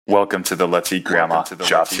Welcome to the Let's Eat Grandma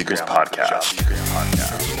Job Seekers Podcast.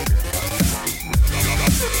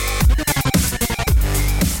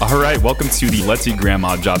 All right, welcome to the Let's Eat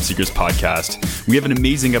Grandma Job Seekers Podcast. We have an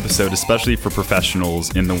amazing episode, especially for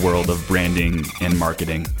professionals in the world of branding and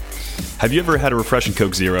marketing. Have you ever had a refreshing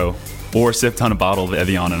Coke Zero or sipped on a bottle of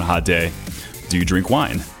Evian on a hot day? Do you drink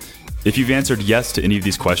wine? If you've answered yes to any of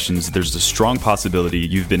these questions, there's a strong possibility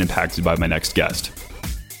you've been impacted by my next guest.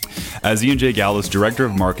 As E&J Gallo's Director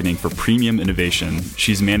of Marketing for Premium Innovation,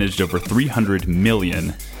 she's managed over $300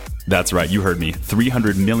 million, that's right, you heard me,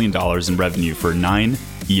 $300 million in revenue for 9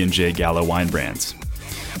 E&J Gallo wine brands.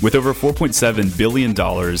 With over $4.7 billion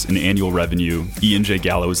in annual revenue, E&J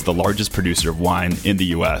Gallo is the largest producer of wine in the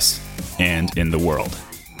US and in the world.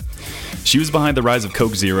 She was behind the rise of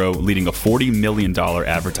Coke Zero, leading a $40 million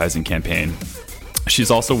advertising campaign. She's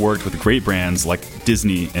also worked with great brands like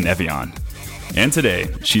Disney and Evian. And today,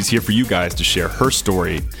 she's here for you guys to share her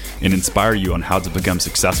story and inspire you on how to become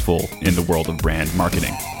successful in the world of brand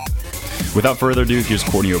marketing. Without further ado, here's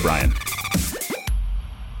Courtney O'Brien.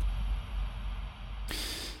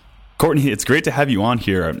 Courtney, it's great to have you on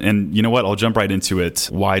here. And you know what? I'll jump right into it.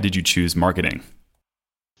 Why did you choose marketing?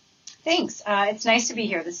 Thanks. It's nice to be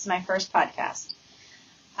here. This is my first podcast.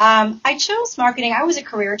 I chose marketing. I was a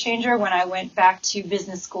career changer when I went back to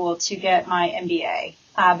business school to get my MBA.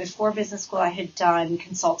 Before business school, I had done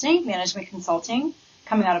consulting, management consulting,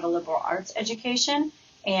 coming out of a liberal arts education.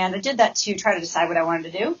 And I did that to try to decide what I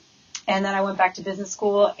wanted to do. And then I went back to business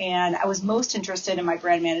school, and I was most interested in my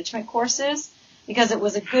brand management courses because it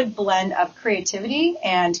was a good blend of creativity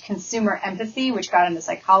and consumer empathy, which got into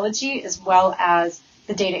psychology, as well as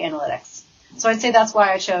the data analytics. So I'd say that's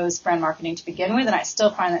why I chose brand marketing to begin with, and I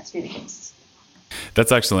still find that to be the case.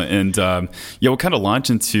 That's excellent. And we'll kind of launch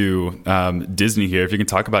into Disney here. If you can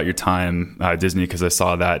talk about your time at Disney, because I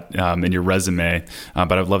saw that in your resume,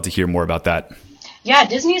 but I'd love to hear more about that. Yeah,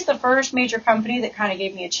 Disney is the first major company that kind of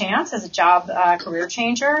gave me a chance as a job career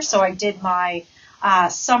changer. So I did my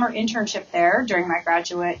summer internship there during my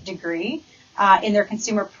graduate degree in their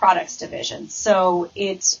consumer products division. So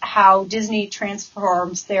it's how Disney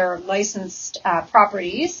transforms their licensed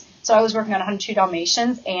properties. So I was working on 102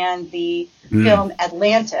 Dalmatians and the film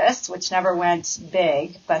Atlantis, which never went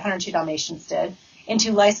big, but 102 Dalmatians did,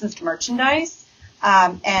 into licensed merchandise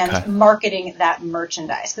and marketing that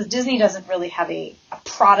merchandise. Because Disney doesn't really have a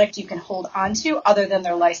product you can hold onto other than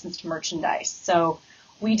their licensed merchandise. So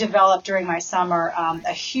we developed during my summer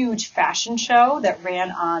a huge fashion show that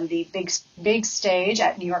ran on the big stage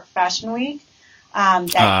at New York Fashion Week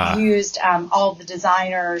that used all of the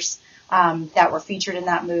designers that were featured in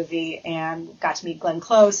that movie, and got to meet Glenn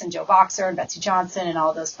Close and Joe Boxer and Betsy Johnson and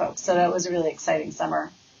all those folks. So that was a really exciting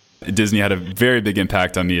summer. Disney had a very big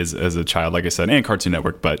impact on me as a child, like I said, and Cartoon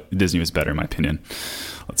Network, but Disney was better in my opinion.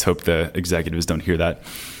 Let's hope the executives don't hear that.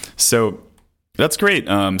 So that's great.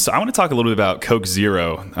 So I want to talk a little bit about Coke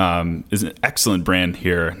Zero. It's an excellent brand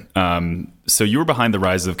here. So you were behind the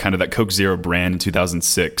rise of kind of that Coke Zero brand in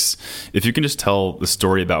 2006. If you can just tell the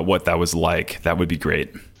story about what that was like, that would be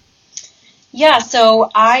great. Yeah, so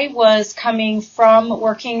I was coming from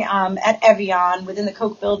working at Evian within the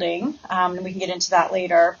Coke building, and we can get into that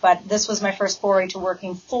later, but this was my first foray to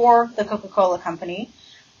working for the Coca-Cola company.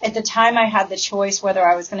 At the time, I had the choice whether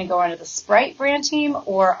I was going to go onto the Sprite brand team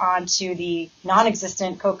or onto the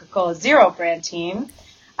non-existent Coca-Cola Zero brand team.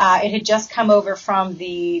 It had just come over from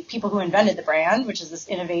the people who invented the brand, which is this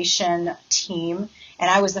innovation team, and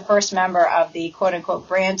I was the first member of the quote-unquote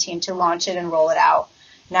brand team to launch it and roll it out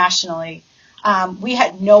nationally. We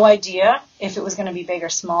had no idea if it was going to be big or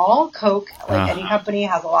small. Coke, like any company,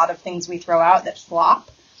 has a lot of things we throw out that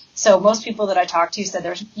flop. So most people that I talked to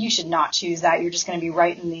said, you should not choose that. You're just going to be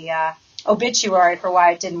writing the obituary for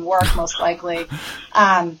why it didn't work, most likely.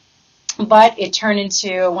 But it turned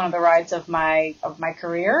into one of the rides of my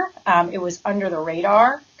career. It was under the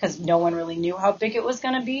radar because no one really knew how big it was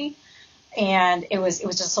going to be. And it was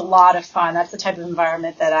just a lot of fun. That's the type of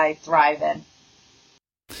environment that I thrive in.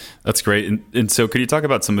 That's great. And so could you talk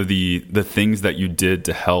about some of the things that you did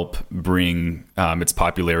to help bring its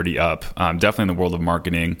popularity up, definitely in the world of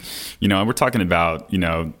marketing? You know, we're talking about,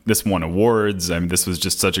 this won awards. I mean, this was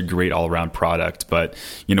just such a great all-around product. But,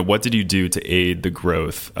 what did you do to aid the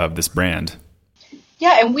growth of this brand?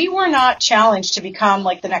 Yeah, and we were not challenged to become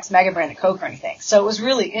like the next mega brand at Coke or anything. So it was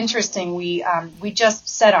really interesting. We just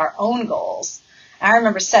set our own goals. I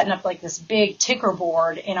remember setting up like this big ticker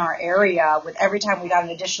board in our area with every time we got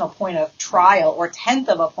an additional point of trial or tenth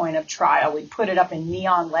of a point of trial, we'd put it up in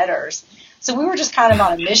neon letters. So we were just kind of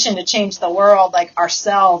on a mission to change the world like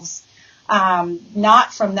ourselves,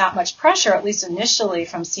 not from that much pressure, at least initially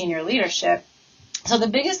from senior leadership. So the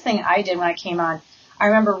biggest thing I did when I came on, I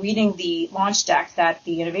remember reading the launch deck that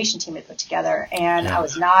the innovation team had put together, and I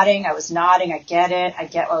was nodding. I get it. I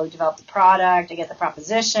get why we developed the product. I get the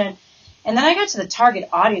proposition. And then I got to the target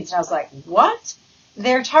audience, and I was like, what?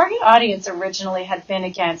 Their target audience originally had been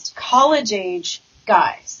against college-age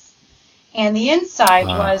guys. And the insight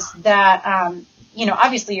was that,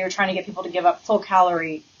 obviously you're trying to get people to give up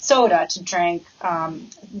full-calorie soda to drink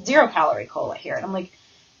zero-calorie cola here. And I'm like,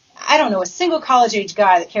 I don't know a single college-age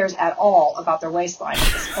guy that cares at all about their waistline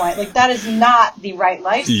at this point. Like, that is not the right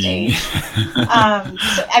life stage.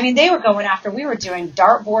 They were going after, we were doing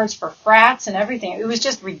dartboards for frats and everything. It was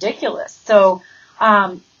just ridiculous. So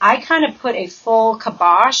I kind of put a full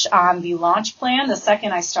kibosh on the launch plan the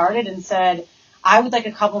second I started and said, I would like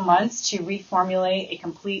a couple months to reformulate a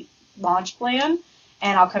complete launch plan,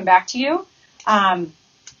 and I'll come back to you.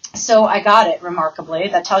 So I got it, remarkably.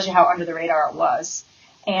 That tells you how under the radar it was.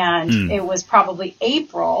 And it was probably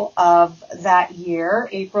April of that year,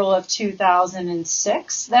 April of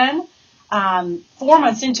 2006 then, 4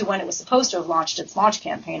 months into when it was supposed to have launched its launch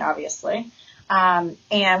campaign, obviously.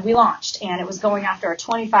 And we launched, and it was going after a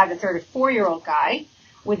 25 to 34-year-old guy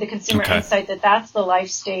with the consumer insight that that's the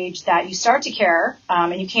life stage that you start to care,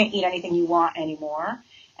 and you can't eat anything you want anymore,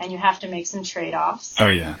 and you have to make some trade-offs. Oh,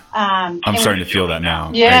 yeah. I'm starting to feel that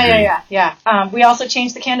now. Yeah. We also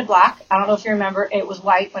changed the can to black. I don't know if you remember, it was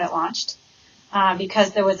white when it launched,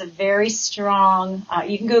 because there was a very strong,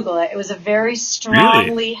 you can Google it, it was a very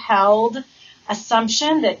strongly held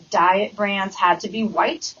assumption that diet brands had to be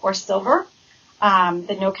white or silver,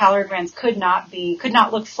 that no-calorie brands could not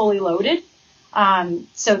look fully loaded.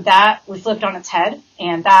 So that was flipped on its head,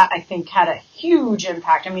 and that I think had a huge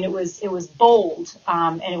impact. I mean, it was bold,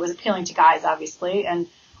 and it was appealing to guys, obviously. And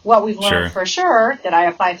what we've learned for sure that I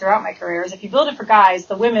apply throughout my career is if you build it for guys,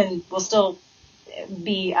 the women will still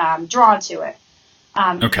be drawn to it.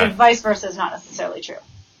 And vice versa is not necessarily true.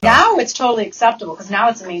 Now it's totally acceptable because now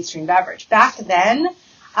it's a mainstream beverage. Back then,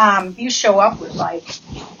 you show up with a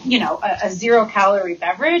 0-calorie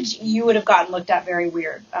beverage, you would have gotten looked at very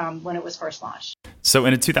weird when it was first launched. So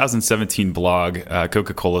in a 2017 blog,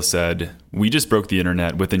 Coca-Cola said, "We just broke the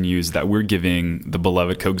internet with the news that we're giving the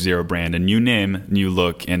beloved Coke Zero brand a new name, new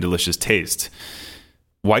look, and delicious taste."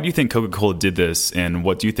 Why do you think Coca-Cola did this, and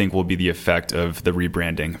what do you think will be the effect of the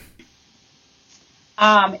rebranding?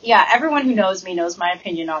 Everyone who knows me knows my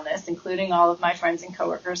opinion on this, including all of my friends and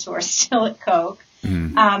coworkers who are still at Coke.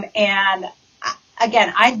 And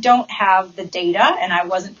again, I don't have the data, and I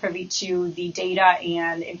wasn't privy to the data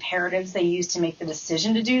and imperatives they used to make the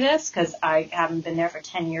decision to do this because I haven't been there for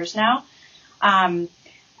 10 years now.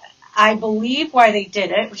 I believe why they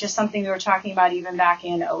did it, which is something we were talking about even back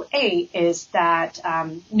in 2008, is that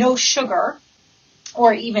no sugar,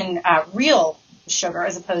 or even real sugar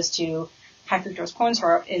as opposed to high fructose corn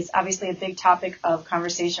syrup, is obviously a big topic of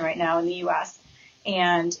conversation right now in the U.S.,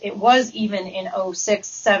 and it was even in 2006,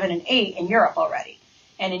 7, and 8 in Europe already.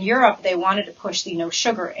 And in Europe, they wanted to push the no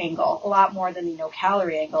sugar angle a lot more than the no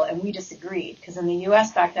calorie angle, and we disagreed because in the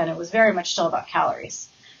U.S. back then, it was very much still about calories.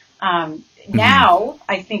 Now,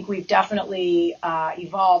 I think we've definitely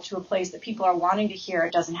evolved to a place that people are wanting to hear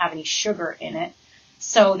it doesn't have any sugar in it.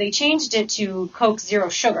 So they changed it to Coke Zero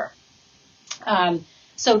Sugar.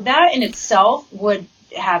 So that in itself would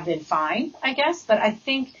have been fine, I guess, but I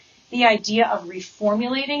think the idea of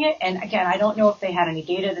reformulating it, and again, I don't know if they had any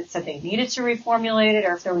data that said they needed to reformulate it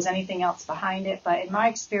or if there was anything else behind it, but in my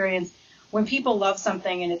experience, when people love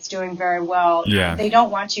something and it's doing very well, they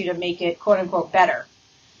don't want you to make it quote-unquote better.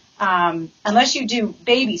 Unless you do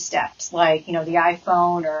baby steps like, the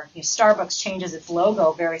iPhone or Starbucks changes its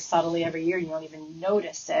logo very subtly every year, you don't even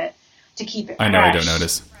notice it to keep it fresh. I know, I don't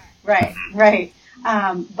notice. Right.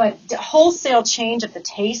 But the wholesale change of the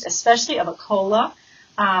taste, especially of a cola,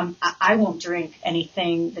 I won't drink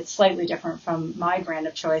anything that's slightly different from my brand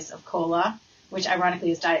of choice of cola, which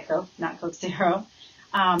ironically is Diet Coke, not Coke Zero.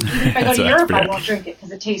 Even if I go to Europe, I won't drink it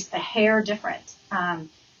because it tastes a hair different.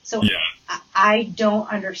 I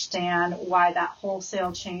don't understand why that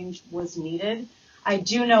wholesale change was needed. I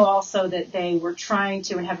do know also that they were trying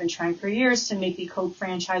to and have been trying for years to make the Coke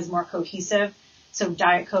franchise more cohesive. So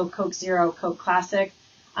Diet Coke, Coke Zero, Coke Classic,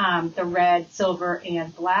 the red, silver,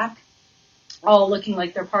 and black, all looking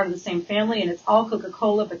like they're part of the same family, and it's all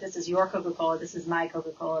Coca-Cola, but this is your Coca-Cola, this is my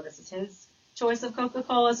Coca-Cola, this is his choice of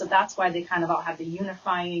Coca-Cola. So that's why they kind of all have the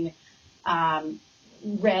unifying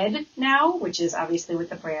red now, which is obviously what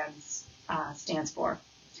the brand stands for.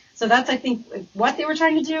 So that's, I think, what they were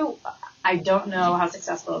trying to do. I don't know how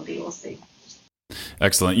successful it'll be. We'll see.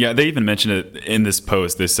 Excellent. Yeah, they even mentioned it in this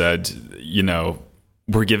post. They said,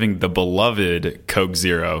 were giving the beloved Coke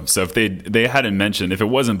Zero. So if they hadn't mentioned, if it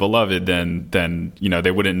wasn't beloved, then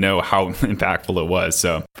they wouldn't know how impactful it was.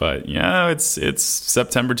 So, but it's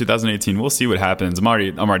September 2018. We'll see what happens. I'm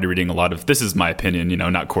already reading a lot of, this is my opinion,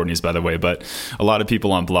 not Courtney's, by the way, but a lot of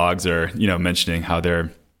people on blogs are mentioning how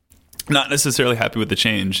they're not necessarily happy with the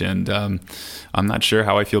change, and I'm not sure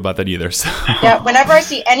how I feel about that either. So yeah, whenever I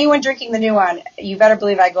see anyone drinking the new one, you better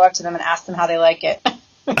believe I go up to them and ask them how they like it.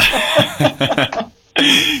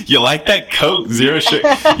 You like that Coke Zero sugar?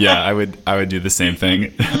 Yeah, I would do the same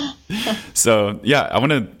thing. So yeah, I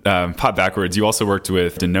want to pop backwards. You also worked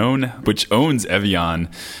with Danone, which owns Evian.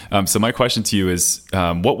 So my question to you is,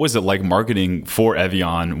 what was it like marketing for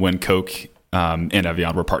Evian when Coke and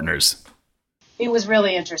Evian were partners? It was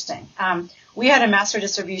really interesting. We had a master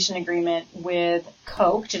distribution agreement with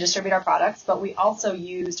Coke to distribute our products, but we also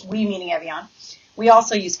used, we meaning Evian, we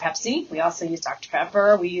also used Pepsi, we also used Dr.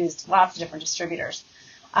 Pepper, we used lots of different distributors.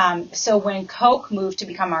 So when Coke moved to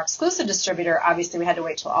become our exclusive distributor, obviously we had to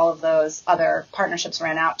wait till all of those other partnerships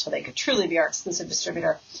ran out till they could truly be our exclusive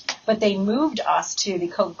distributor. But they moved us to the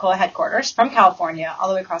Coca-Cola headquarters from California all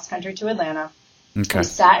the way across country to Atlanta. Okay. We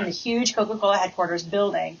sat in the huge Coca-Cola headquarters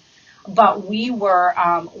building, but we were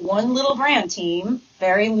one little brand team,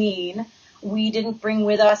 very lean. We didn't bring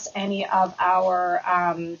with us any of our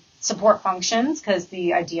support functions because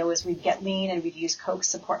the idea was we'd get lean and we'd use Coke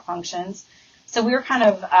support functions. So we were kind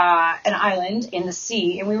of an island in the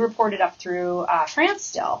sea, and we reported up through France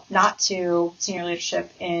still, not to senior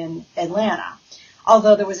leadership in Atlanta.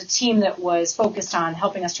 Although there was a team that was focused on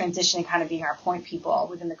helping us transition and kind of being our point people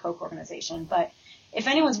within the Coke organization. But if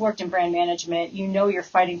anyone's worked in brand management, you're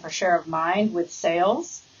fighting for share of mind with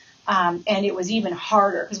sales. And it was even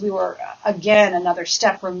harder because we were, again, another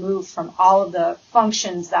step removed from all of the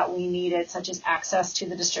functions that we needed, such as access to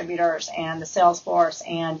the distributors and the sales force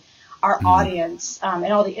and our audience,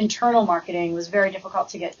 and all the internal marketing was very difficult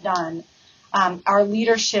to get done. Our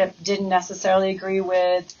leadership didn't necessarily agree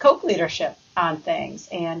with Coke leadership on things.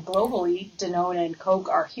 And globally, Danone and Coke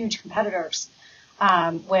are huge competitors.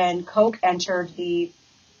 When Coke entered the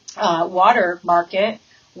water market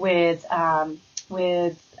with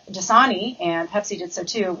Dasani, and Pepsi did so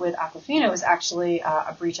too with Aquafina, it was actually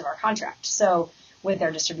a breach of our contract. So with their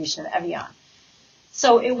distribution of Evian.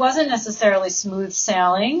 So it wasn't necessarily smooth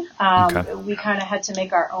sailing. Okay. We kind of had to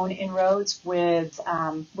make our own inroads with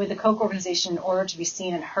the Coke organization in order to be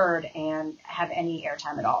seen and heard and have any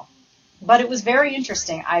airtime at all. But it was very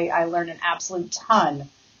interesting. I learned an absolute ton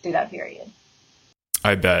through that period.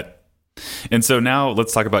 I bet. And so now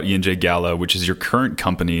let's talk about E&J Gallo, which is your current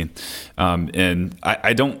company. And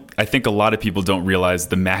I think a lot of people don't realize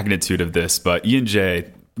the magnitude of this, but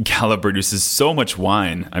E&J Gallo produces so much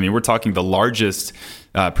wine. I mean, we're talking the largest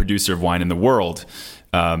producer of wine in the world.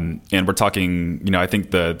 And we're talking, I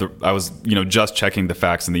think I was, just checking the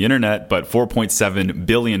facts on the internet, but $4.7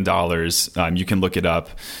 billion, you can look it up,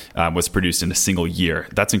 was produced in a single year.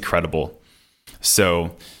 That's incredible.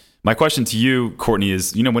 So my question to you, Courtney,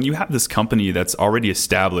 is, when you have this company that's already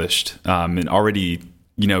established and already,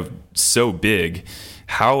 so big,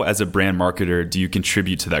 how, as a brand marketer, do you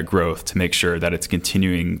contribute to that growth to make sure that it's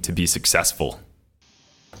continuing to be successful?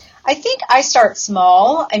 I think I start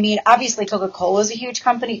small. I mean, obviously Coca-Cola is a huge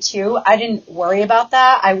company too. I didn't worry about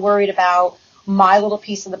that. I worried about my little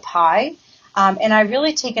piece of the pie. And I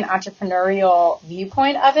really take an entrepreneurial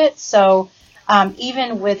viewpoint of it. So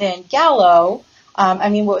even within Gallo,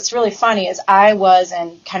 what's really funny is I was,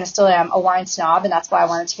 and kind of still am, a wine snob, and that's why I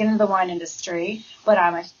wanted to get into the wine industry. But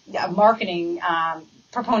I'm a marketing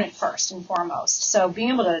proponent first and foremost. So being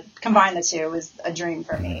able to combine the two is a dream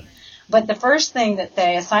for me. But the first thing that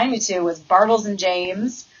they assigned me to was Bartles and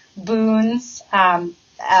James, Boone's,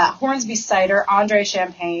 Hornsby Cider, Andre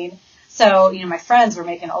Champagne. So, my friends were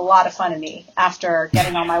making a lot of fun of me after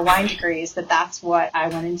getting all my wine degrees that's what I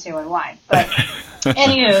went into in wine. But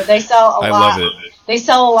anywho, they sell a lot. I love it. They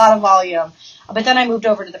sell a lot of volume. But then I moved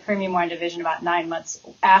over to the premium wine division about 9 months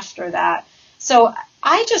after that. So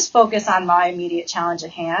I just focus on my immediate challenge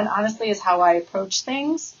at hand, honestly, is how I approach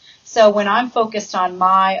things. So when I'm focused on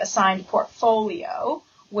my assigned portfolio,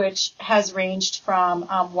 which has ranged from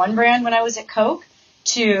one brand when I was at Coke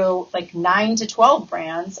to like 9 to 12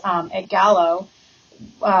 brands at Gallo,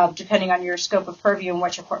 depending on your scope of purview and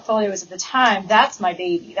what your portfolio is at the time, that's my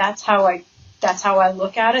baby. That's how I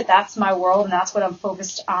look at it. That's my world, and that's what I'm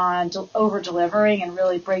focused on over-delivering and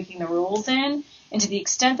really breaking the rules in. And to the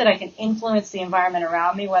extent that I can influence the environment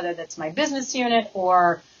around me, whether that's my business unit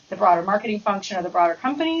or the broader marketing function or the broader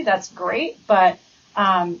company, that's great. But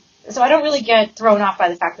so I don't really get thrown off by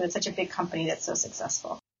the fact that it's such a big company that's so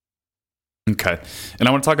successful. Okay. And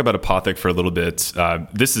I want to talk about Apothic for a little bit.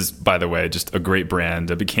 This is, by the way, just a great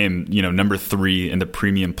brand. It became, number 3 in the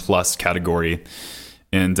Premium Plus category.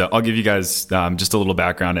 And I'll give you guys just a little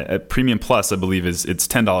background. At Premium Plus, I believe it's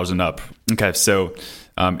 $10 and up. Okay. So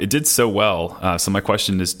it did so well. So my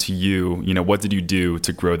question is to you, what did you do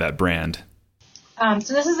to grow that brand?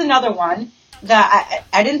 So this is another one that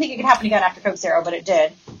I didn't think it could happen again after Coke Zero, but it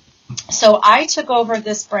did. So I took over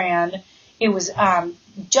this brand. It was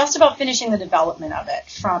just about finishing the development of it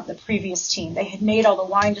from the previous team. They had made all the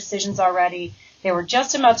line decisions already. They were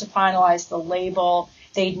just about to finalize the label.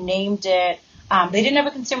 They'd named it. They didn't have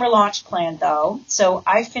a consumer launch plan, though. So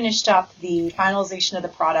I finished up the finalization of the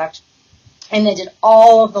product, and they did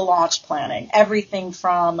all of the launch planning, everything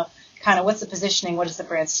from kind of what's the positioning, what does the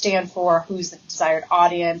brand stand for, who's the desired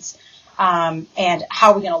audience, and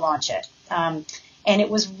how are we going to launch it. And it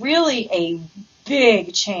was really a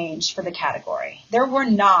big change for the category. There were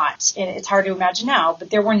not, and it's hard to imagine now, but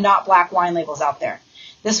there were not black wine labels out there.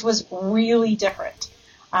 This was really different.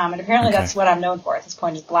 And apparently that's what I'm known for at this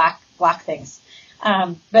point, is black things.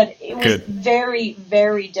 But it was very,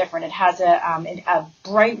 very different. It has a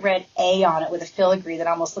bright red A on it with a filigree that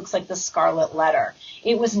almost looks like the scarlet letter.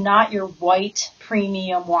 It was not your white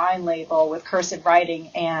premium wine label with cursive writing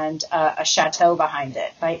and a chateau behind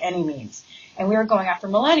it by any means. And we were going after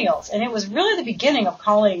millennials, and it was really the beginning of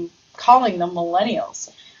calling them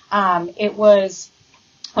millennials. It was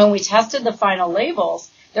when we tested the final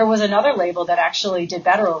labels, there was another label that actually did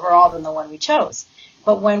better overall than the one we chose.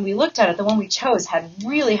 But when we looked at it, the one we chose had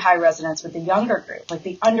really high resonance with the younger group, like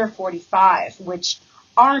the under 45, which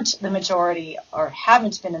aren't the majority or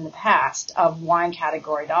haven't been in the past of wine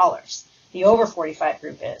category dollars. The over 45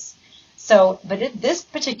 group is. So, but this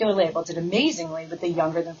particular label did amazingly with the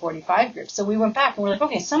younger than 45 group. So we went back and we're like,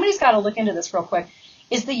 okay, somebody's got to look into this real quick.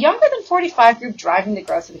 Is the younger than 45 group driving the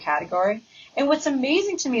growth of the category? And what's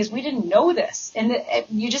amazing to me is we didn't know this. And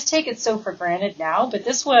you just take it so for granted now, but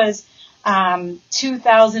this was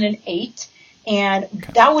 2008, and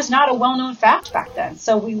that was not a well-known fact back then.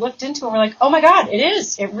 So we looked into it and we're like, oh my God, it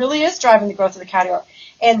is. It really is driving the growth of the category.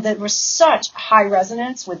 And there was such high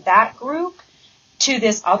resonance with that group to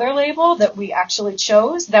this other label that we actually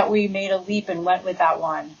chose that we made a leap and went with that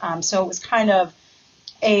one. So it was kind of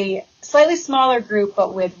a slightly smaller group,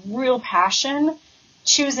 but with real passion,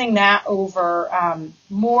 choosing that over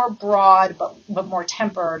more broad but more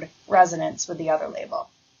tempered resonance with the other label.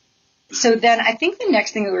 So then I think the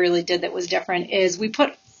next thing that we really did that was different is we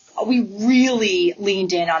really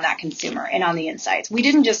leaned in on that consumer and on the insights. We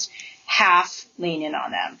didn't just half lean in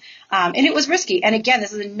on them. And it was risky. And again,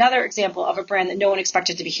 this is another example of a brand that no one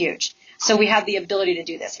expected to be huge. So we had the ability to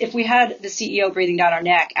do this. If we had the CEO breathing down our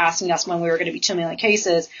neck asking us when we were going to be 2 million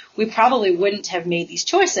cases, we probably wouldn't have made these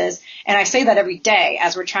choices. And I say that every day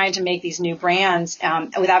as we're trying to make these new brands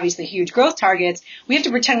with obviously huge growth targets. We have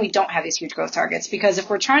to pretend we don't have these huge growth targets, because if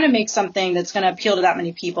we're trying to make something that's going to appeal to that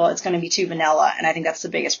many people, it's going to be too vanilla. And I think that's the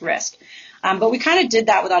biggest risk. But we kind of did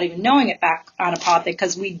that without even knowing it back on Apothic,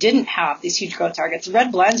 because we didn't have these huge growth targets.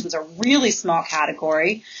 Red blends was a really small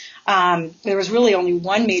category. There was really only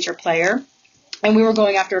one major player, and we were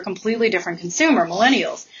going after a completely different consumer,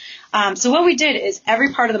 millennials. So what we did is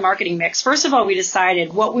every part of the marketing mix, first of all, we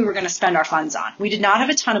decided what we were going to spend our funds on. We did not have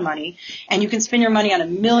a ton of money, and you can spend your money on a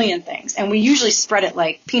million things. And we usually spread it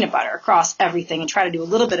like peanut butter across everything and try to do a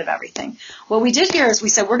little bit of everything. What we did here is we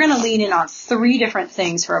said we're going to lean in on 3 different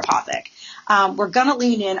things for Apothic. We're going to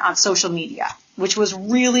lean in on social media, which was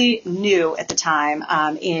really new at the time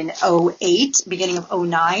in 08, beginning of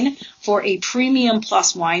 09, for a premium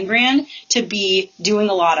plus wine brand to be doing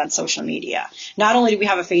a lot on social media. Not only did we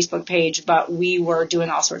have a Facebook page, but we were doing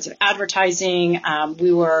all sorts of advertising.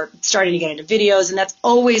 We were starting to get into videos, and that's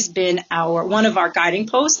always been one of our guiding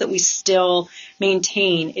posts that we still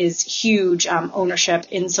maintain is huge ownership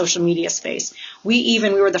in social media space. We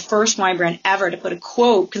were the first wine brand ever to put a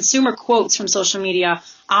quote, consumer quotes from social media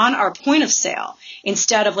on our point of sale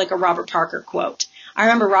instead of like a Robert Parker quote. I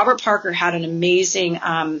remember Robert Parker had an amazing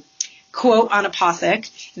quote on Apothic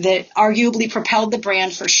that arguably propelled the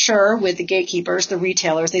brand for sure with the gatekeepers, the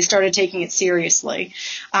retailers. They started taking it seriously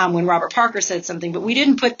when Robert Parker said something, but we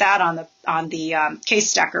didn't put that on the case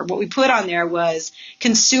stacker. What we put on there was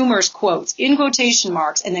consumers' quotes in quotation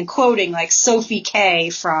marks, and then quoting like Sophie K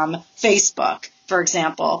from Facebook, for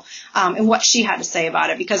example, and what she had to say about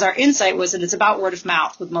it, because our insight was that it's about word of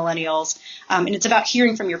mouth with millennials, and it's about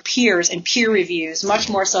hearing from your peers and peer reviews, much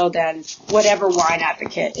more so than whatever wine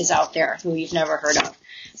advocate is out there who you've never heard of.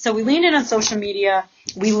 So we leaned in on social media.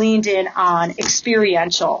 We leaned in on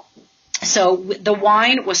experiential. So the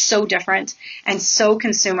wine was so different and so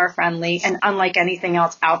consumer friendly and unlike anything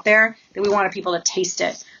else out there that we wanted people to taste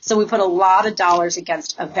it. So we put a lot of dollars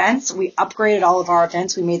against events. We upgraded all of our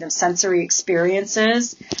events. We made them sensory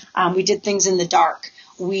experiences. We did things in the dark.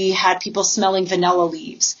 We had people smelling vanilla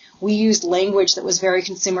leaves. We used language that was very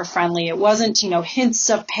consumer friendly. It wasn't,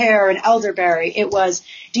 hints of pear and elderberry. It was,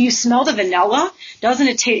 do you smell the vanilla? Doesn't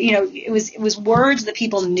it taste, it was words that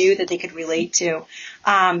people knew that they could relate to.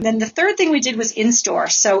 Then the third thing we did was in-store.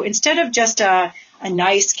 So instead of just a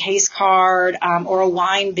nice case card or a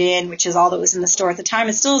wine bin, which is all that was in the store at the time,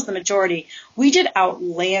 and still is the majority, we did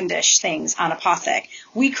outlandish things on Apothic.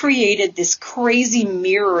 We created this crazy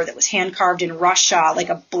mirror that was hand-carved in Russia, like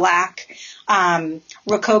a black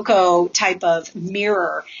Rococo type of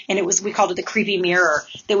mirror, and we called it the creepy mirror,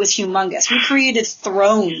 that was humongous. We created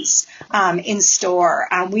thrones in store.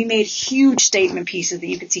 We made huge statement pieces that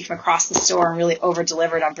you could see from across the store and really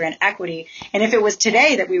over-delivered on brand equity. And if it was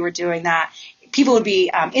today that we were doing that, people would be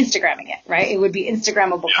Instagramming it, right? It would be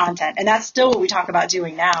Instagrammable content. And that's still what we talk about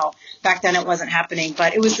doing now. Back then it wasn't happening,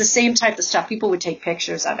 but it was the same type of stuff. People would take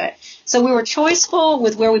pictures of it. So we were choiceful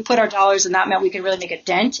with where we put our dollars, and that meant we could really make a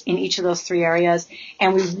dent in each of those three areas.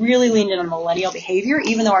 And we really leaned in on millennial behavior,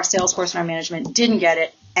 even though our sales force and our management didn't get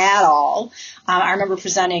it at all. I remember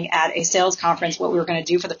presenting at a sales conference what we were going to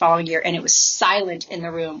do for the following year, and it was silent in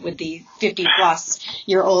the room with the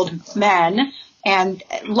 50-plus-year-old men. And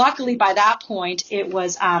luckily, by that point, it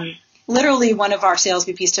was literally one of our sales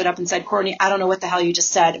VPs stood up and said, Courtney, I don't know what the hell you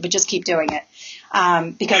just said, but just keep doing it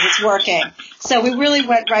because it's working. So we really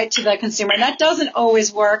went right to the consumer. And that doesn't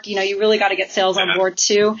always work. You really got to get sales on board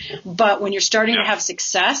too. But when you're starting to have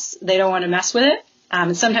success, they don't want to mess with it.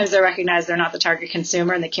 And sometimes they recognize they're not the target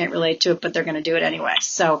consumer and they can't relate to it, but they're going to do it anyway.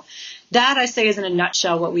 So that, I say, is in a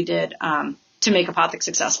nutshell what we did to make Apothic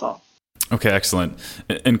successful. Okay, excellent.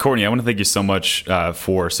 And Courtney, I want to thank you so much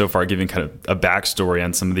for so far giving kind of a backstory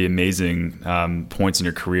on some of the amazing points in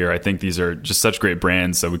your career. I think these are just such great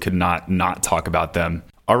brands, so we could not talk about them.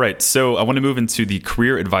 All right, so I want to move into the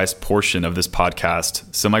career advice portion of this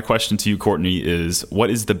podcast. So my question to you, Courtney, is what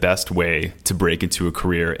is the best way to break into a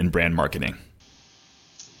career in brand marketing?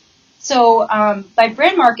 So by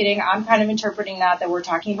brand marketing, I'm kind of interpreting that we're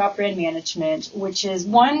talking about brand management, which is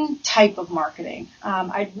one type of marketing.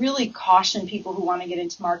 I'd really caution people who want to get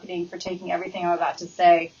into marketing for taking everything I'm about to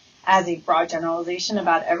say as a broad generalization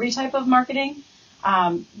about every type of marketing.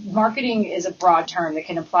 Marketing is a broad term that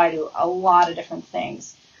can apply to a lot of different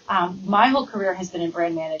things. My whole career has been in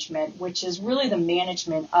brand management, which is really the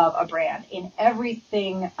management of a brand in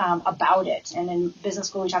everything about it. And in business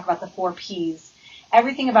school, we talk about the 4 Ps.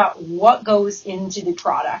 Everything about what goes into the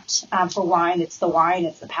product. For wine, it's the wine,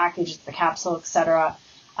 it's the package, it's the capsule, etc.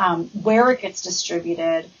 Where it gets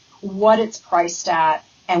distributed, what it's priced at,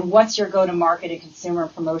 and what's your go-to-market and consumer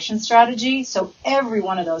and promotion strategy. So every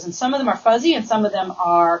one of those, and some of them are fuzzy and some of them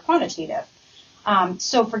are quantitative.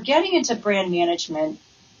 So for getting into brand management,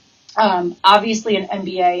 obviously an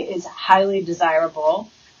MBA is highly desirable,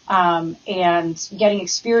 and getting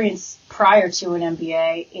experience prior to an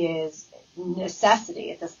MBA is necessity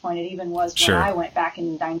at this point. It even was when I went back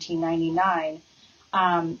in 1999.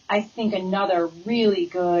 I think another really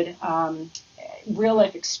good real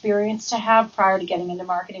life experience to have prior to getting into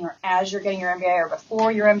marketing, or as you're getting your MBA, or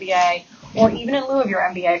before your MBA, or even in lieu of your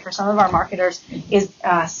MBA for some of our marketers, is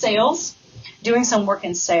sales, doing some work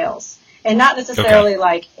in sales. And not necessarily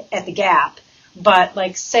like at the Gap, but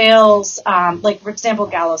like sales, like for example,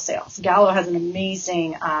 Gallo Sales. Gallo has an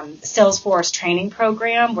amazing Salesforce training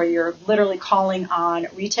program where you're literally calling on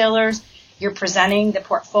retailers, you're presenting the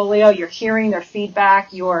portfolio, you're hearing their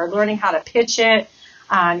feedback, you're learning how to pitch it,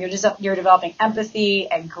 you're developing empathy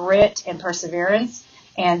and grit and perseverance.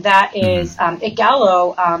 And that is, at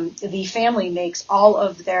Gallo, the family makes all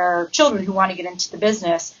of their children who want to get into the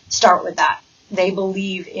business start with that. They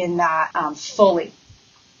believe in that fully.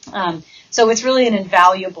 So it's really an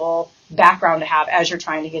invaluable background to have as you're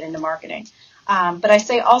trying to get into marketing. But I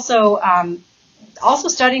say also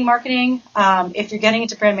studying marketing. If you're getting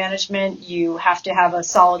into brand management, you have to have a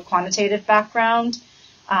solid quantitative background,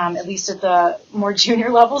 at least at the more junior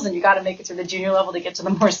levels, and you got to make it through the junior level to get to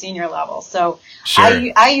the more senior level. So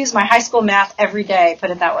I use my high school math every day, put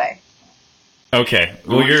it that way. Okay.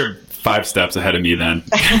 Well, you're 5 steps ahead of me then.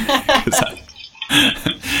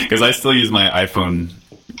 Because I still use my iPhone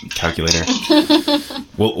calculator.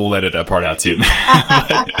 We'll edit that part out too.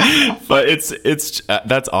 but it's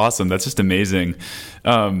that's awesome. That's just amazing.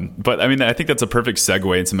 But I mean, I think that's a perfect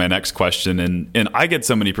segue into my next question. And I get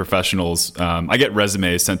so many professionals. I get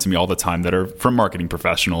resumes sent to me all the time that are from marketing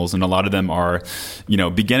professionals, and a lot of them are,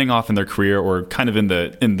 beginning off in their career or kind of in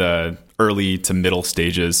the early to middle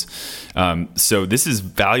stages. So this is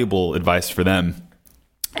valuable advice for them.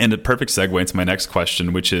 And a perfect segue into my next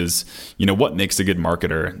question, which is, what makes a good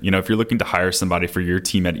marketer? If you're looking to hire somebody for your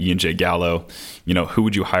team at E&J Gallo, who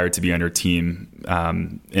would you hire to be on your team?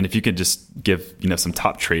 And if you could just give, some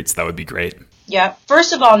top traits, that would be great. Yeah.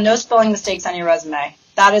 First of all, no spelling mistakes on your resume.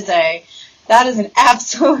 That is an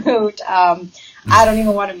absolute, I don't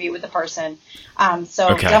even want to meet with the person.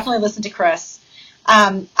 So Definitely listen to Chris.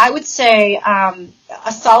 I would say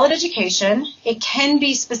a solid education. It can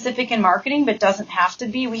be specific in marketing, but doesn't have to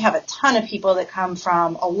be. We have a ton of people that come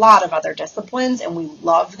from a lot of other disciplines, and we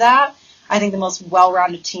love that. I think the most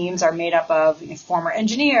well-rounded teams are made up of former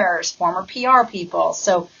engineers, former PR people.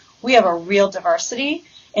 So we have a real diversity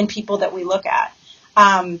in people that we look at.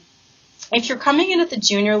 If you're coming in at the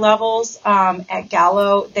junior levels at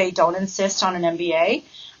Gallo, they don't insist on an MBA.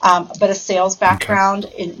 But a sales background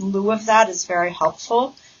in lieu of that is very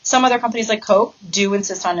helpful. Some other companies like Coke do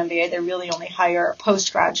insist on MBA. They really only hire a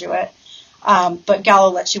postgraduate. But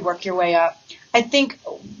Gallo lets you work your way up. I think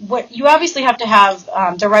what you obviously have to have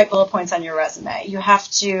the right bullet points on your resume. You have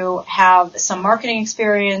to have some marketing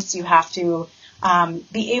experience. You have to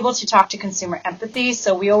be able to talk to consumer empathy.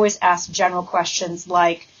 So we always ask general questions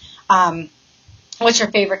like, what's your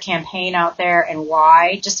favorite campaign out there and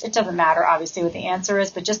why? It doesn't matter, obviously, what the answer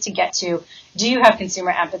is, but just to get to, do you have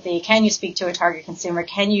consumer empathy? Can you speak to a target consumer?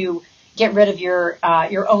 Can you get rid of your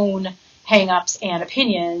own hang-ups and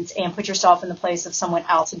opinions and put yourself in the place of someone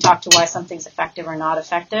else and talk to why something's effective or not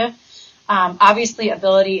effective? Obviously,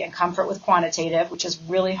 ability and comfort with quantitative, which is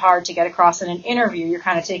really hard to get across in an interview. You're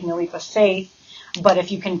kind of taking a leap of faith. But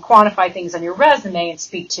if you can quantify things on your resume and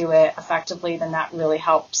speak to it effectively, then that really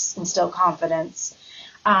helps instill confidence.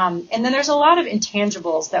 And then there's a lot of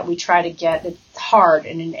intangibles that we try to get that's hard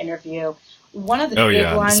in an interview. One of the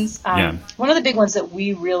big ones that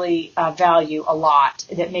we really value a lot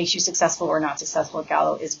that makes you successful or not successful at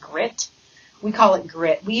Gallo is grit. We call it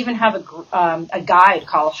grit. We even have a guide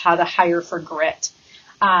called How to Hire for Grit.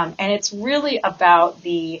 And it's really about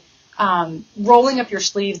the rolling up your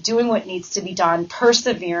sleeves, doing what needs to be done,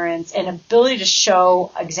 perseverance, and ability to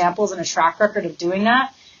show examples and a track record of doing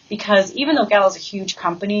that. Because even though Gallo is a huge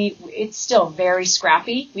company, it's still very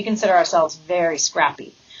scrappy. We consider ourselves very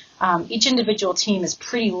scrappy. Each individual team is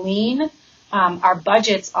pretty lean. Our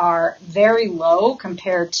budgets are very low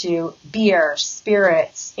compared to beer,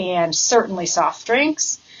 spirits, and certainly soft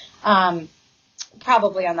drinks.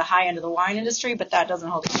 Probably on the high end of the wine industry, but that doesn't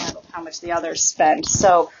hold a candle to how much the others spend.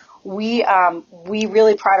 So we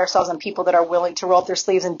really pride ourselves on people that are willing to roll up their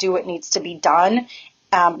sleeves and do what needs to be done,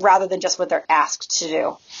 rather than just what they're asked to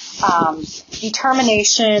do.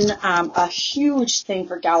 Determination, a huge thing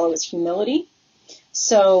for Gallo is humility.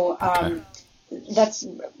 So that's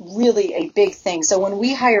really a big thing. So when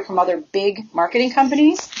we hire from other big marketing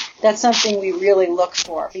companies, that's something we really look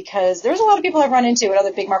for, because there's a lot of people I've run into at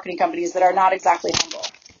other big marketing companies that are not exactly humble.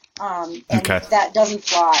 And that doesn't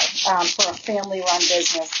fly for a family-run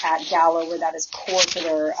business at Gallo, where that is core to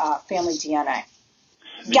their family DNA.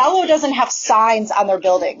 Gallo doesn't have signs on their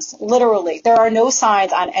buildings, literally. There are no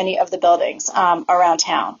signs on any of the buildings around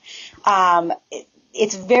town.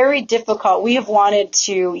 It's very difficult. We have wanted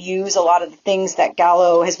to use a lot of the things that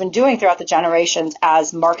Gallo has been doing throughout the generations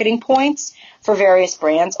as marketing points for various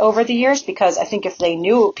brands over the years, because I think if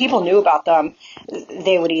people knew about them,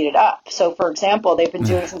 they would eat it up. So, for example, they've been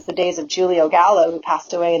doing since the days of Giulio Gallo, who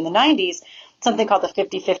passed away in the 90s, something called the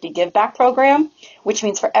 50-50 Give Back program, which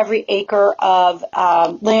means for every acre of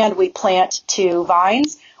land we plant to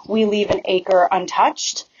vines, we leave an acre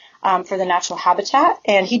untouched for the natural habitat.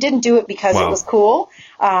 And he didn't do it because it was cool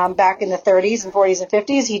back in the 30s and 40s and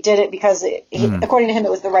 50s. He did it because, according to him,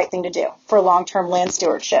 it was the right thing to do for long-term land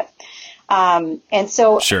stewardship. And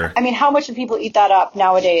so, I mean, how much do people eat that up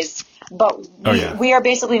nowadays? But we are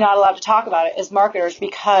basically not allowed to talk about it as marketers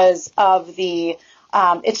because of the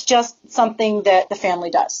it's just something that the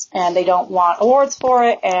family does, and they don't want awards for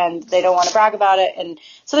it, and they don't want to brag about it. And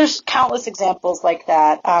so there's countless examples like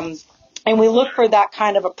that. And we look for that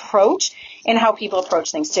kind of approach in how people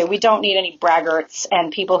approach things too. We don't need any braggarts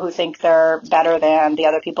and people who think they're better than the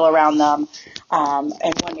other people around them,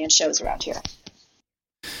 and one-man shows around here.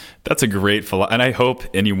 That's a great philosophy. And I hope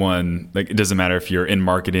anyone, it doesn't matter if you're in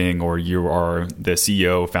marketing or you are the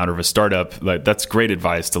CEO, founder of a startup, that's great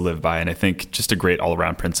advice to live by. And I think just a great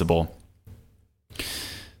all-around principle.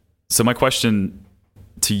 So my question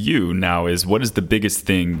to you now is, what is the biggest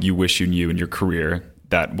thing you wish you knew in your career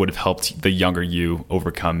that would have helped the younger you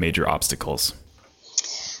overcome major obstacles?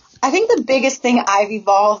 I think the biggest thing I've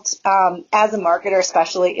evolved as a marketer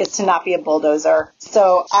especially is to not be a bulldozer.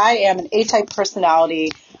 So I am an A-type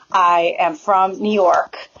personality. I am from New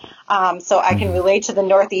York. So I can relate to the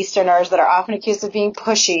Northeasterners that are often accused of being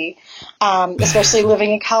pushy, especially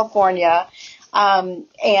living in California. And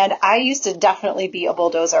I used to definitely be a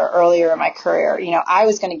bulldozer earlier in my career. I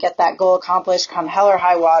was going to get that goal accomplished come hell or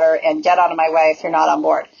high water and get out of my way if you're not on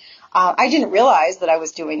board. I didn't realize that I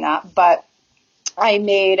was doing that, but I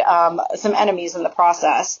made some enemies in the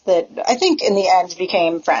process that I think in the end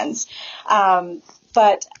became friends.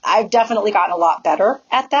 But I've definitely gotten a lot better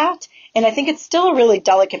at that. And I think it's still a really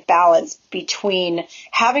delicate balance between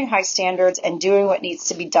having high standards and doing what needs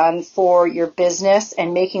to be done for your business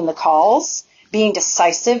and making the calls, being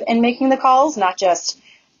decisive in making the calls, not just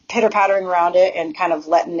pitter-pattering around it and kind of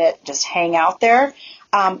letting it just hang out there,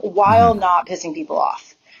 while not pissing people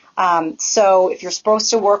off. So if you're supposed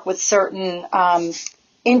to work with certain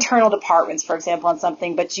internal departments, for example, on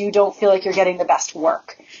something, but you don't feel like you're getting the best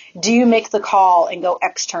work, do you make the call and go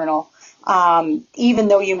external? Even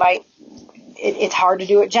though you might, it's hard to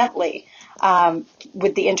do it gently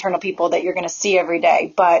with the internal people that you're going to see every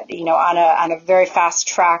day. But, on a very fast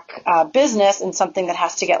track business and something that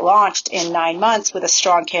has to get launched in 9 months with a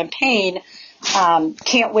strong campaign,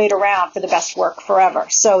 can't wait around for the best work forever.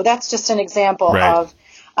 So that's just an example of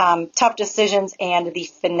tough decisions and the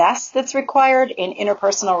finesse that's required in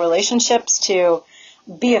interpersonal relationships to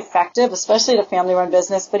be effective, especially at a family-run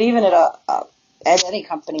business, but even at any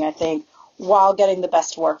company, I think, while getting the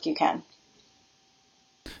best work you can.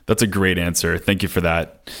 That's a great answer. Thank you for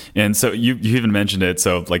that. And so you even mentioned it.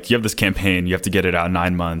 So like you have this campaign, you have to get it out in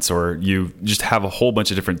 9 months, or you just have a whole bunch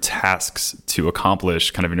of different tasks to accomplish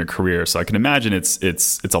kind of in your career. So I can imagine it's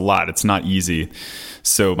a lot. It's not easy.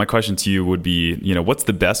 So my question to you would be, what's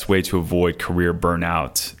the best way to avoid career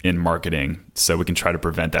burnout in marketing so we can try to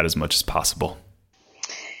prevent that as much as possible?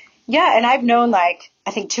 Yeah. And I've known I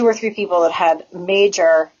think 2 or 3 people that had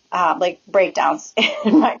major breakdowns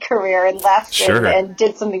in my career and left and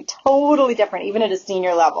did something totally different, even at a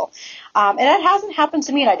senior level. And it hasn't happened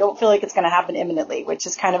to me, and I don't feel like it's going to happen imminently, which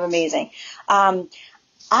is kind of amazing.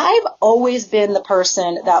 I've always been the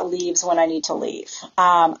person that leaves when I need to leave.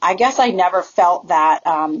 I guess I never felt that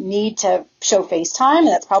need to show face time, and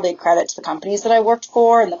that's probably a credit to the companies that I worked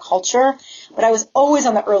for and the culture. But I was always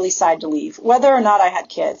on the early side to leave, whether or not I had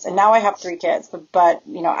kids. And now I have 3 kids, but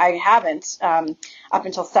I haven't up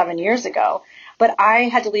until 7 years ago. But I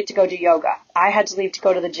had to leave to go do yoga. I had to leave to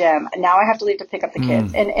go to the gym. And now I have to leave to pick up the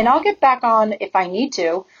kids. And I'll get back on if I need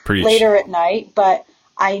to later at night. But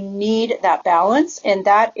I need that balance, and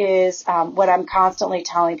that is what I'm constantly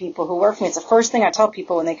telling people who work for me. It's the first thing I tell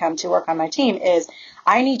people when they come to work on my team is,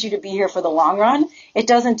 I need you to be here for the long run. It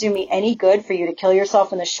doesn't do me any good for you to kill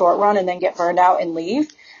yourself in the short run and then get burned out and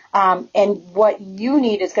leave. And what you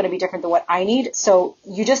need is going to be different than what I need. So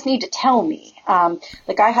you just need to tell me. I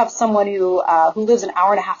have someone who lives an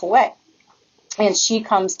hour and a half away, and she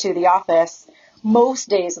comes to the office most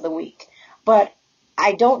days of the week. But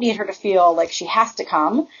I don't need her to feel like she has to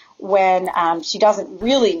come when she doesn't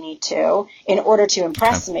really need to in order to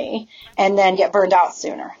impress me and then get burned out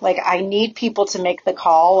sooner. I need people to make the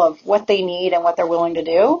call of what they need and what they're willing to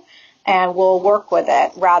do, and we'll work with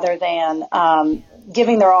it rather than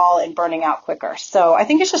giving their all and burning out quicker. So I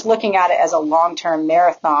think it's just looking at it as a long-term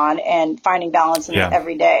marathon and finding balance in it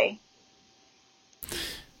every day.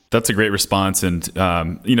 That's a great response. And,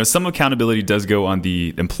 some accountability does go on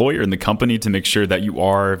the employer and the company to make sure that you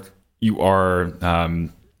are,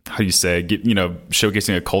 how do you say,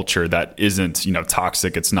 showcasing a culture that isn't,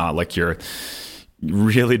 toxic. It's not like you're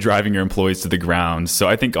really driving your employees to the ground. So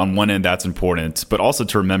I think on one end, that's important, but also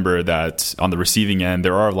to remember that on the receiving end,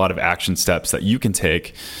 there are a lot of action steps that you can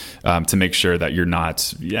take to make sure that you're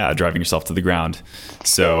not, driving yourself to the ground.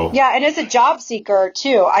 So yeah. And as a job seeker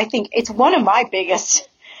too, I think it's one of my biggest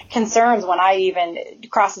concerns when I even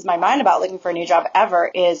crosses my mind about looking for a new job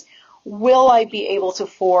ever is, will I be able to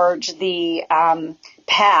forge the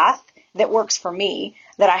path that works for me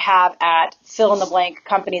that I have at fill in the blank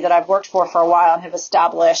company that I've worked for a while and have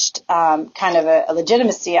established kind of a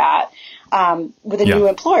legitimacy at with a new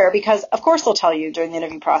employer? Because of course they'll tell you during the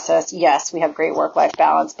interview process, yes, we have great work-life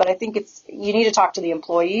balance, but I think you need to talk to the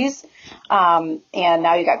employees. And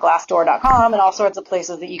now you got Glassdoor.com and all sorts of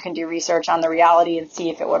places that you can do research on the reality and see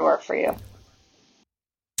if it would work for you.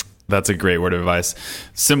 That's a great word of advice.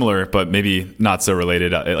 Similar, but maybe not so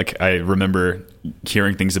related. I remember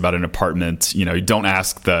hearing things about an apartment. You don't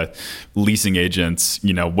ask the leasing agents,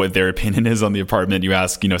 what their opinion is on the apartment. You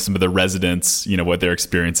ask, some of the residents, what their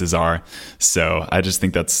experiences are. So I just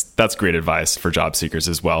think that's great advice for job seekers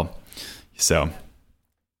as well. So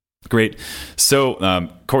Great. So,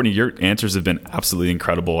 Courtney, your answers have been absolutely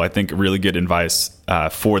incredible. I think really good advice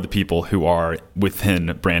for the people who are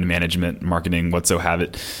within brand management, marketing, whatso have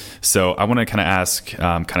it. So I want to kind of ask,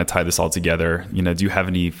 kind of tie this all together. Do you have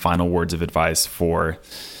any final words of advice for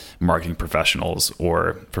marketing professionals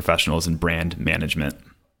or professionals in brand management?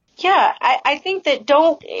 Yeah, I think that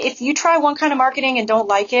if you try one kind of marketing and don't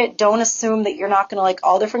like it, don't assume that you're not going to like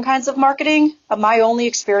all different kinds of marketing. My only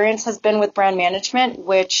experience has been with brand management,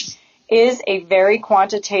 which is a very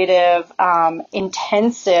quantitative,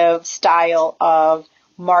 intensive style of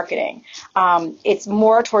marketing. It's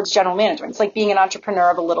more towards general management. It's like being an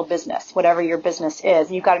entrepreneur of a little business, whatever your business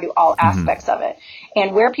is. You've got to do all aspects of it.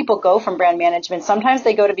 And where people go from brand management, sometimes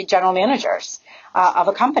they go to be general managers of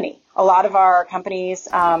a company. A lot of our companies,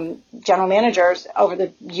 general managers over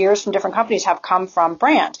the years from different companies have come from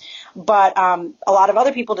brand. But a lot of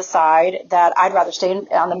other people decide that I'd rather stay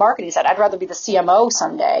on the marketing side. I'd rather be the CMO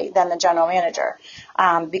someday than the general manager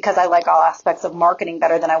because I like all aspects of marketing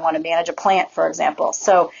better than I want to manage a plant, for example.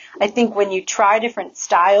 So I think when you try different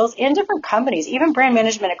styles in different companies, even brand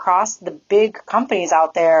management across the big companies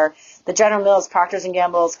out there, the General Mills, Procter &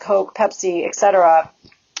 Gamble's, Coke, Pepsi, et cetera,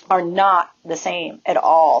 are not the same at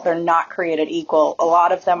all. They're not created equal. A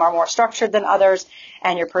lot of them are more structured than others,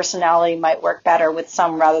 and your personality might work better with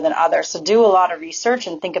some rather than others. So do a lot of research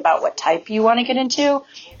and think about what type you want to get into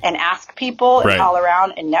and ask people and call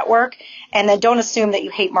around and network. And then don't assume that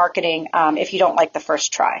you hate marketing if you don't like the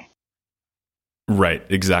first try. Right,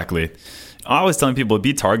 exactly. I always telling people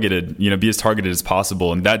be targeted, be as targeted as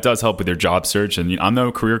possible. And that does help with their job search. And I'm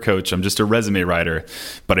no career coach. I'm just a resume writer,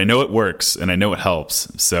 but I know it works and I know it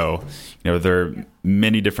helps. So, there are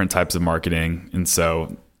many different types of marketing. And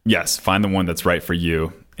so, yes, find the one that's right for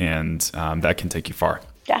you. And that can take you far.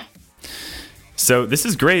 Yeah. So this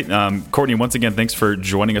is great. Courtney, once again, thanks for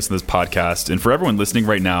joining us in this podcast. And for everyone listening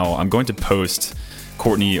right now, I'm going to post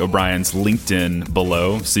Courtney O'Brien's LinkedIn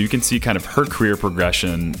below, so you can see kind of her career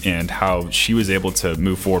progression and how she was able to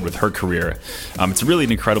move forward with her career. It's really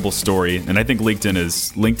an incredible story, and I think LinkedIn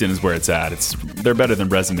is where it's at. They're better than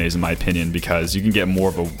resumes in my opinion because you can get more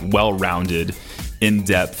of a well-rounded,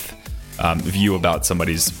 in-depth view about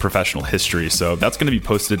somebody's professional history. So that's going to be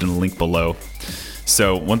posted in the link below.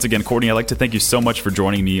 So once again, Courtney, I'd like to thank you so much for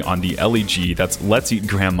joining me on the LEG, that's Let's Eat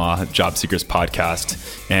Grandma Job Seekers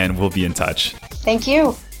podcast, and we'll be in touch. Thank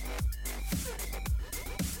you.